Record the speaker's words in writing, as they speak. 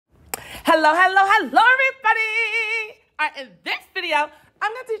Hello, everybody. All right, in this video,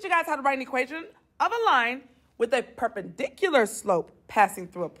 I'm going to teach you guys how to write an equation of a line with a perpendicular slope passing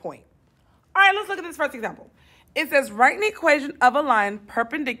through a point. All right, let's look at this first example. It says, write an equation of a line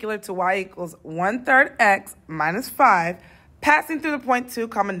perpendicular to y equals 1/3 x minus 5, passing through the point 2,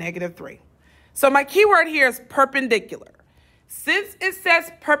 negative 3. So my keyword here is perpendicular. Since it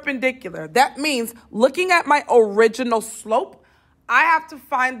says perpendicular, that means looking at my original slope, I have to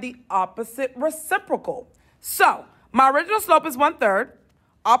find the opposite reciprocal. So my original slope is 1/3.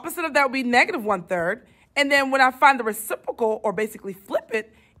 Opposite of that would be negative 1/3. And then when I find the reciprocal, or basically flip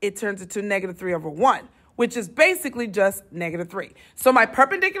it, it turns into negative 3/1, which is basically just negative 3. So my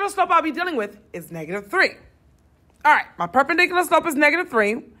perpendicular slope I'll be dealing with is negative 3. All right, my perpendicular slope is negative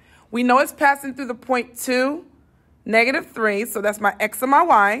 3. We know it's passing through the point 2, negative 3, so that's my x and my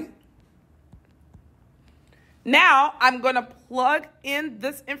y. Now, I'm going to plug in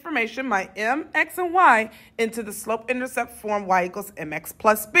this information, my m, x, and y, into the slope-intercept form y equals mx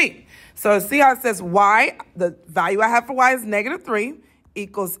plus b. So see how it says y, the value I have for y is negative 3,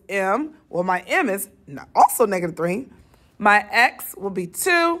 equals m. Well, my m is also negative 3. My x will be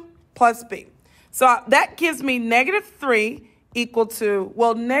 2 plus b. So that gives me negative 3 equal to,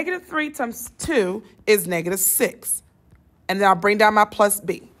 well, negative 3 times 2 is negative 6. And then I'll bring down my plus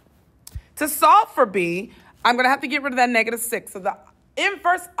b. To solve for b, I'm going to have to get rid of that negative 6. So the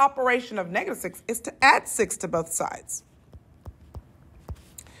inverse operation of negative 6 is to add 6 to both sides.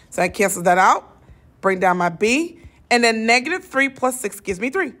 So I cancel that out, bring down my b, and then negative 3 plus 6 gives me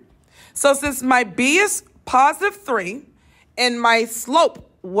 3. So since my b is positive 3 and my slope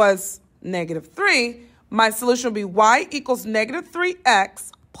was negative 3, my solution will be y equals negative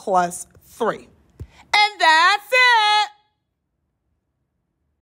 3x plus 3. And that's it.